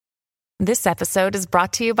This episode is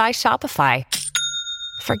brought to you by Shopify.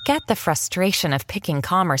 Forget the frustration of picking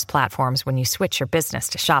commerce platforms when you switch your business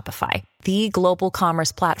to Shopify, the global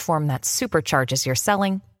commerce platform that supercharges your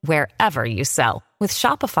selling wherever you sell. With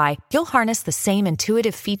Shopify, you'll harness the same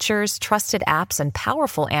intuitive features, trusted apps, and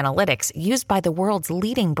powerful analytics used by the world's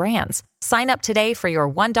leading brands. Sign up today for your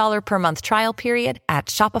 $1 per month trial period at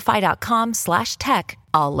shopify.com/tech,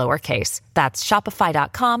 all lowercase. That's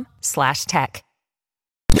shopify.com/tech.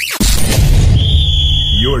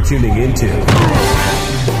 You're tuning into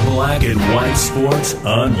Black and White Sports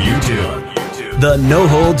on YouTube. The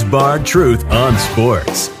no-holds-barred truth on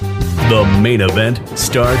sports. The main event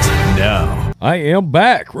starts now. I am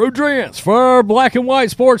back, Rodrance, for Black and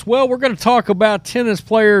White Sports. Well, we're going to talk about tennis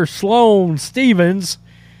player Sloane Stephens,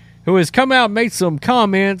 who has come out and made some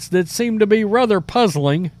comments that seem to be rather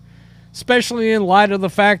puzzling, especially in light of the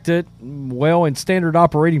fact that, well, in standard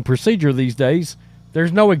operating procedure these days,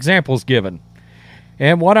 there's no examples given.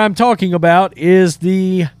 And what I'm talking about is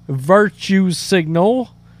the virtue signal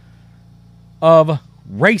of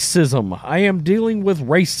racism. I am dealing with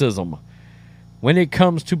racism when it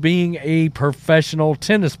comes to being a professional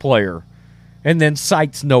tennis player, and then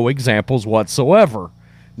cites no examples whatsoever.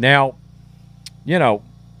 Now, you know,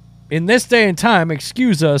 in this day and time,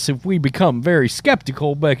 excuse us if we become very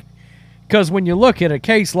skeptical, but because when you look at a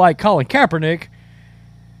case like Colin Kaepernick,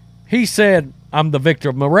 he said, I'm the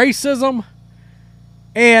victim of racism,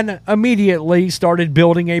 and immediately started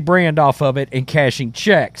building a brand off of it and cashing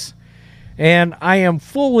checks. And I am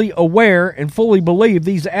fully aware and fully believe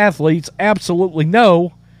these athletes absolutely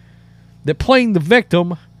know that playing the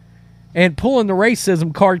victim and pulling the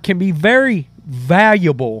racism card can be very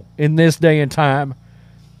valuable in this day and time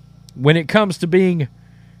when it comes to being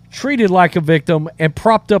treated like a victim and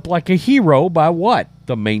propped up like a hero by what?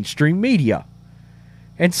 The mainstream media.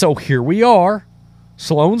 And so here we are,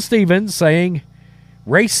 Sloane Stephens saying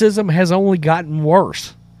racism has only gotten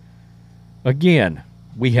worse. Again,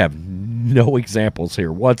 we have no examples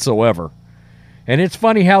here whatsoever. And it's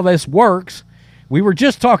funny how this works. We were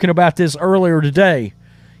just talking about this earlier today.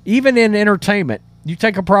 Even in entertainment, you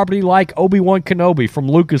take a property like Obi-Wan Kenobi from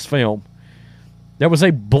Lucasfilm. There was a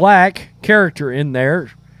black character in there.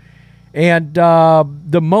 And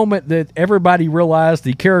the moment that everybody realized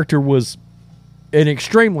the character was an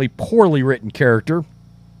extremely poorly written character,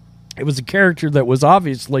 it was a character that was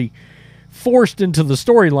obviously forced into the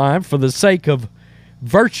storyline for the sake of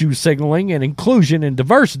virtue signaling and inclusion and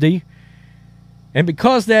diversity. And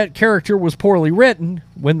because that character was poorly written,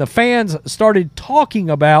 when the fans started talking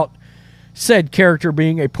about said character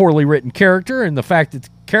being a poorly written character and the fact that the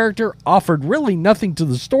character offered really nothing to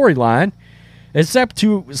the storyline except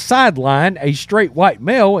to sideline a straight white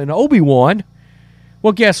male in Obi-Wan,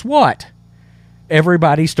 well, guess what?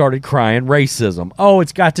 Everybody started crying racism. Oh,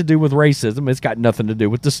 it's got to do with racism. It's got nothing to do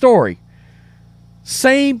with the story.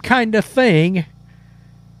 Same kind of thing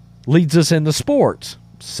leads us into sports.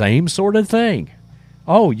 Same sort of thing.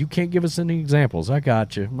 Oh, you can't give us any examples. I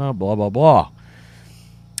got you. Blah, blah, blah.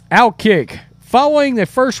 Outkick. Following the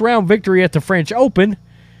first-round victory at the French Open,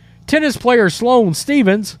 tennis player Sloane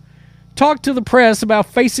Stephens talked to the press about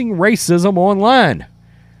facing racism online.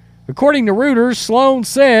 According to Reuters, Sloane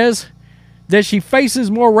says that she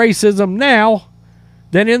faces more racism now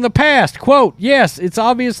than in the past. Quote, yes, it's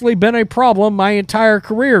obviously been a problem my entire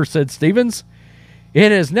career, said Stephens.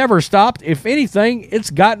 It has never stopped. If anything, it's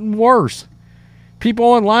gotten worse. People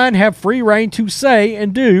online have free rein to say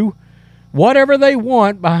and do whatever they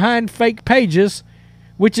want behind fake pages,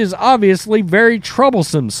 which is obviously very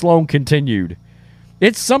troublesome, Sloane continued.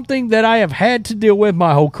 It's something that I have had to deal with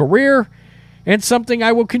my whole career and something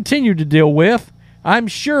I will continue to deal with, I'm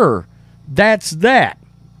sure. That's that.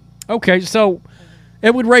 Okay, so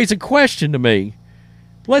it would raise a question to me.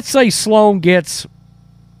 Let's say Sloane gets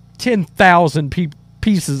 10,000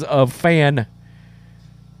 pieces of fan,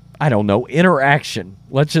 I don't know, interaction.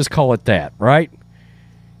 Let's just call it that, right?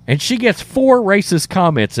 And she gets 4 racist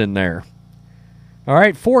comments in there. All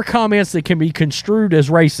right, 4 comments that can be construed as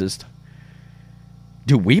racist.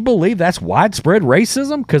 Do we believe that's widespread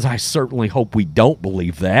racism? Because I certainly hope we don't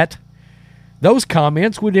believe that. Those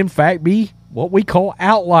comments would in fact be what we call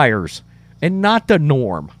outliers and not the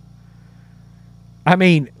norm. I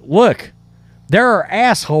mean, look, there are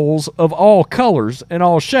assholes of all colors and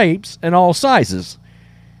all shapes and all sizes.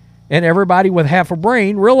 And everybody with half a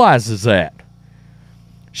brain realizes that.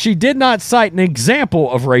 She did not cite an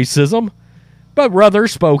example of racism, but rather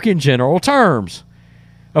spoke in general terms.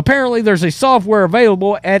 Apparently, there's a software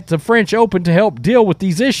available at the French Open to help deal with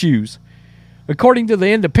these issues. According to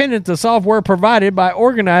The Independent, the software provided by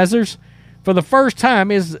organizers for the first time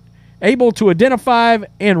is able to identify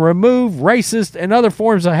and remove racist and other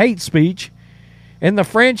forms of hate speech, and the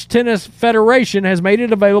French Tennis Federation has made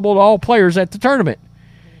it available to all players at the tournament.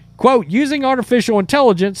 Quote, using artificial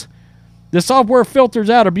intelligence, the software filters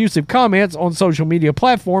out abusive comments on social media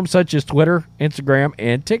platforms such as Twitter, Instagram,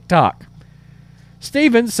 and TikTok.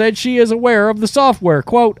 Stevens said she is aware of the software.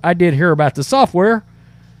 Quote, I did hear about the software,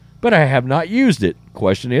 but I have not used it.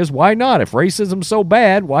 Question is, why not? If racism's so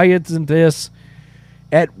bad, why isn't this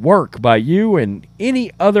at work by you and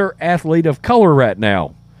any other athlete of color right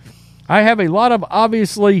now? I have a lot of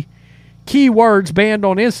obviously keywords banned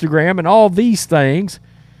on Instagram and all these things,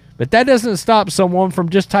 but that doesn't stop someone from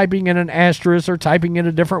just typing in an asterisk or typing in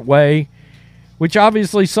a different way, which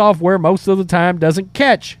obviously software most of the time doesn't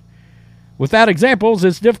catch. Without examples,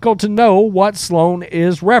 it's difficult to know what Sloane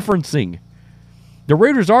is referencing. The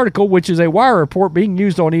Reuters article, which is a wire report being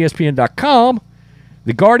used on ESPN.com,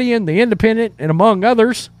 The Guardian, The Independent, and among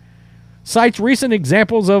others, cites recent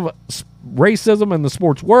examples of racism in the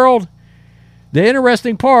sports world. The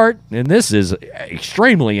interesting part, and this is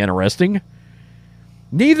extremely interesting,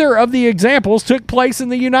 neither of the examples took place in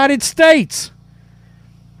the United States.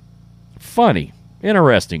 Funny.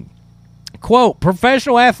 Interesting. Quote,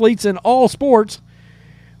 professional athletes in all sports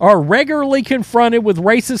are regularly confronted with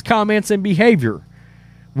racist comments and behavior,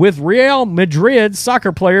 with Real Madrid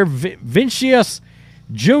soccer player Vinicius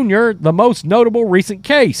Jr. the most notable recent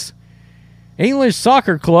case. English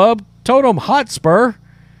soccer club Tottenham Hotspur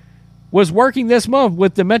was working this month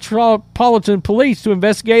with the Metropolitan Police to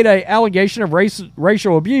investigate an allegation of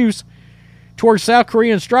racial abuse towards South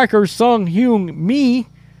Korean striker Sung Hyun Mi,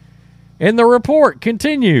 and the report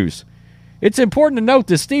continues. It's important to note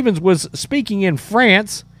that Stevens was speaking in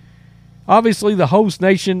France, obviously the host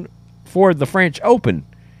nation for the French Open.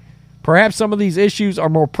 Perhaps some of these issues are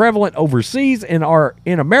more prevalent overseas and are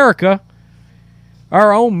in America.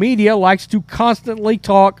 Our own media likes to constantly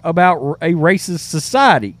talk about a racist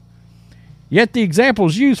society. Yet the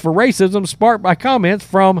examples used for racism sparked by comments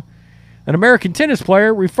from an American tennis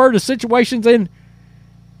player refer to situations in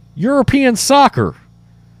European soccer.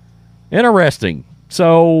 Interesting.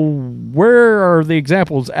 So where are the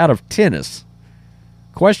examples out of tennis?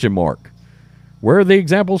 Question mark. Where are the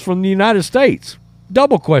examples from the United States?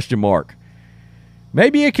 Double question mark.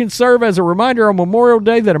 Maybe it can serve as a reminder on Memorial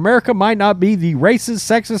Day that America might not be the racist,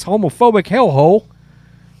 sexist, homophobic hellhole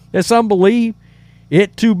that some believe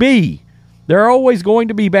it to be. There are always going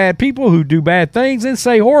to be bad people who do bad things and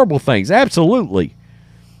say horrible things, absolutely,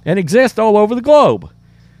 and exist all over the globe.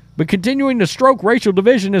 But continuing to stroke racial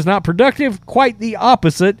division is not productive. Quite the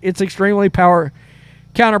opposite. It's extremely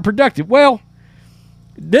counterproductive. Well,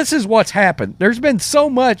 this is what's happened. There's been so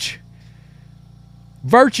much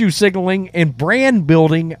virtue signaling and brand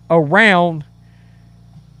building around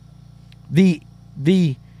the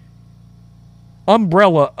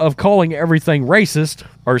umbrella of calling everything racist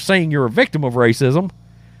or saying you're a victim of racism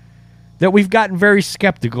that we've gotten very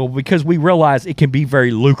skeptical because we realize it can be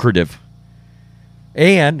very lucrative.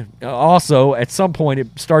 And also, at some point, it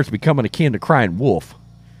starts becoming akin to crying wolf.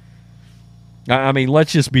 I mean,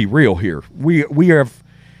 let's just be real here. We have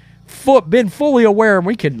been fully aware, and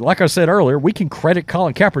we can, like I said earlier, we can credit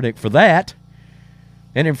Colin Kaepernick for that.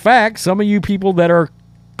 And in fact, some of you people that are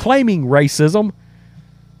claiming racism,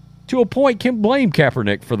 to a point, can blame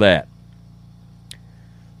Kaepernick for that.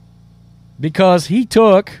 Because he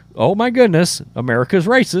took, oh my goodness, America's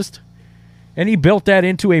racist, and he built that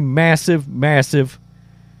into a massive, massive,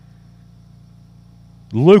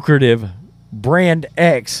 lucrative brand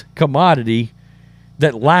X commodity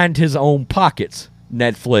that lined his own pockets.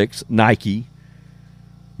 Netflix, Nike,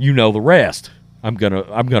 you know the rest. I'm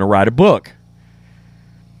gonna write a book.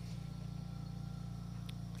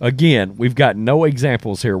 Again, we've got no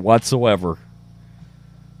examples here whatsoever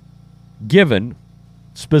given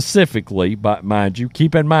specifically, but mind you,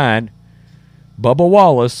 keep in mind, Bubba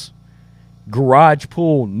Wallace, garage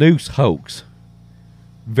pool noose hoax.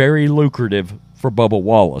 Very lucrative for Bubba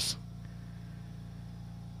Wallace.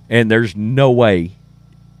 And there's no way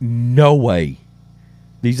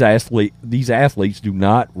these athletes do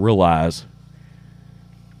not realize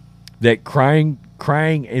that crying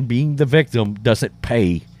and being the victim doesn't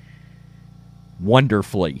pay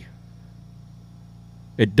wonderfully.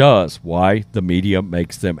 It does. Why? The media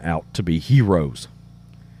makes them out to be heroes.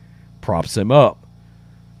 Props them up.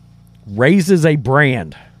 Raises a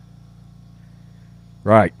brand.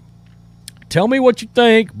 Right. Tell me what you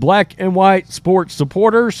think, black and white sports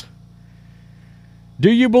supporters.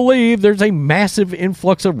 Do you believe there's a massive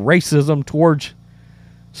influx of racism towards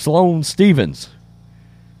Sloane Stevens?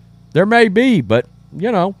 There may be, but,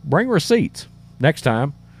 bring receipts next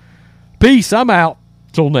time. Peace. I'm out.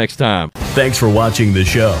 Till next time. Thanks for watching the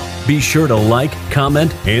show. Be sure to like,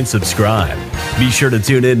 comment, and subscribe. Be sure to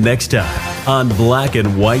tune in next time on Black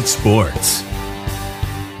and White Sports.